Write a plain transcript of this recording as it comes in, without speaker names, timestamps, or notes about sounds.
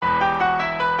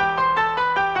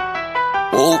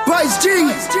Vice G,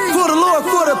 for the Lord,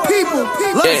 for the people.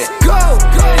 Let's go.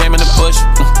 Ram in the bush.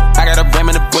 I got a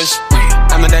ram in the bush.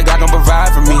 I know that God gon'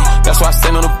 provide for me. That's why I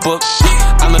stand on the book.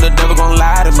 I know the devil gon'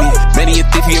 lie to me. Many a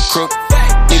thief, he a crook.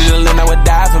 Needed a limb that would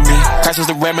die for me. Christ was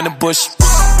the ram in the bush.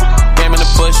 Ram in the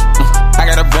bush. I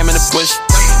got a ram in the bush.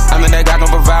 I know that God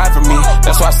gon' provide for me.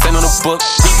 That's why I stand on the book.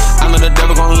 I know the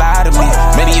devil gon' lie to me.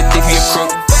 Many a thief, he a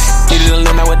crook. Needed a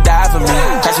limb that would die for me.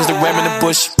 Christ was the ram in the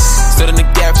bush. Stood in the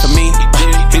gap for me.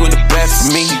 He was the best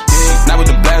for me. Not with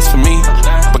the blasphemy,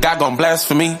 but God gon' bless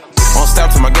for me. Won't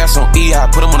stop till my gas on E. I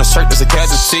put him on a shirt that's a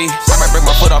casualty. I might break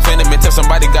my foot off in him and tell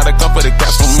somebody gotta come for the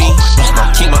gas for me.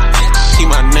 Keep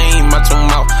my name out your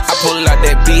mouth. I pull out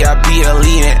that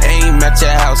B-I-B-L-E and aim at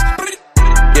your house.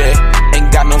 Yeah,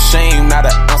 ain't got no shame. Not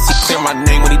an ounce. He clear my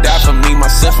name when he died for me.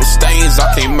 My sinful stains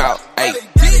all came out.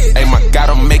 Hey, my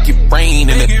God will make it rain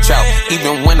in the drought.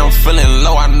 Even when I'm feeling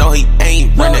low, I know he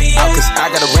ain't running out. Cause I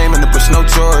got a ram in the bush, no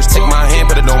chores. Take my hand,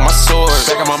 put it on my sword.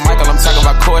 Back on my Michael, I'm talking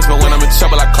about chords. But when I'm in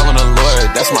trouble, I call on the Lord.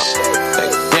 That's my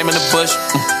ram in the bush.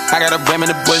 I got a ram in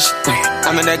the bush.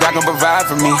 I know that God gon' provide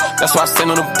for me. That's why I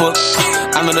stand on the book.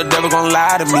 I know the devil gon'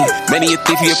 lie to me. Many a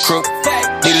thief, he a crook.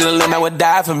 Needed a limb that would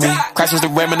die for me. Christ was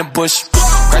the ram in the bush.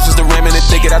 Christ was the ram in the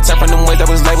thicket. I turned from them ways that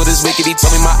was labeled as wicked. He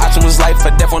told me my option was life. For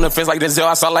death on the fence like Denzel.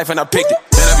 I saw life and I picked it.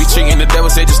 Then I be treating the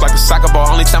devil say just like a soccer ball.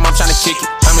 Only time I'm trying to kick it.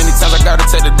 How many times I gotta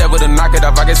tell the devil to knock it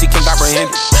off? I guess he can't comprehend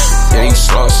it. Yeah, he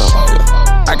slow or something.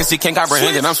 I guess he can't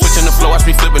comprehend it. I'm switching the flow, watch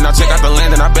me flipping. I check out the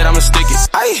land and I bet I'ma stick it.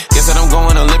 Aye, guess that I'm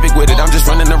going Olympic with it. I'm just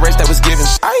running the race that was given.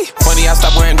 Aye, funny I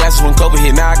stopped wearing glasses when COVID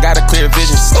hit. Now I got a clear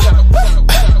vision.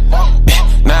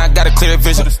 Now I got a clear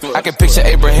vision. I can picture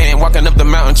Abraham walking up the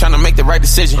mountain trying to make the right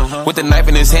decision. With the knife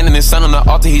in his hand and his son on the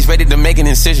altar, he's ready to make an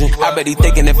incision. I bet he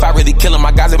thinking if I really kill him,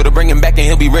 my God's able to bring him back and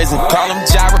he'll be risen. Call him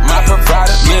Jireh, my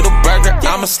provider, little burger.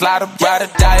 I'm a slider, rider,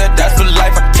 dyer. That's for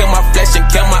life. I kill my flesh and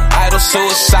kill my idols.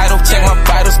 Suicidal, check my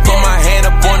vitals, put my hand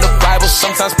up on the Bible.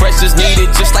 Sometimes precious needed,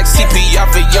 just like CPR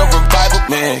for your revival.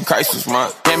 Man, Christ was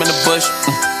mine. Ram in the bush.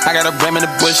 I got a ram in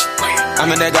the bush. I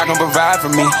know that God gon' provide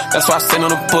for me. That's why I stand on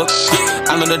the book.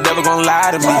 I know the devil gon' lie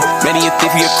to me. Many a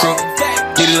thief, he a crook.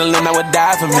 Needed a limb that would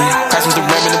die for me. Christ was the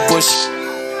ram in the bush.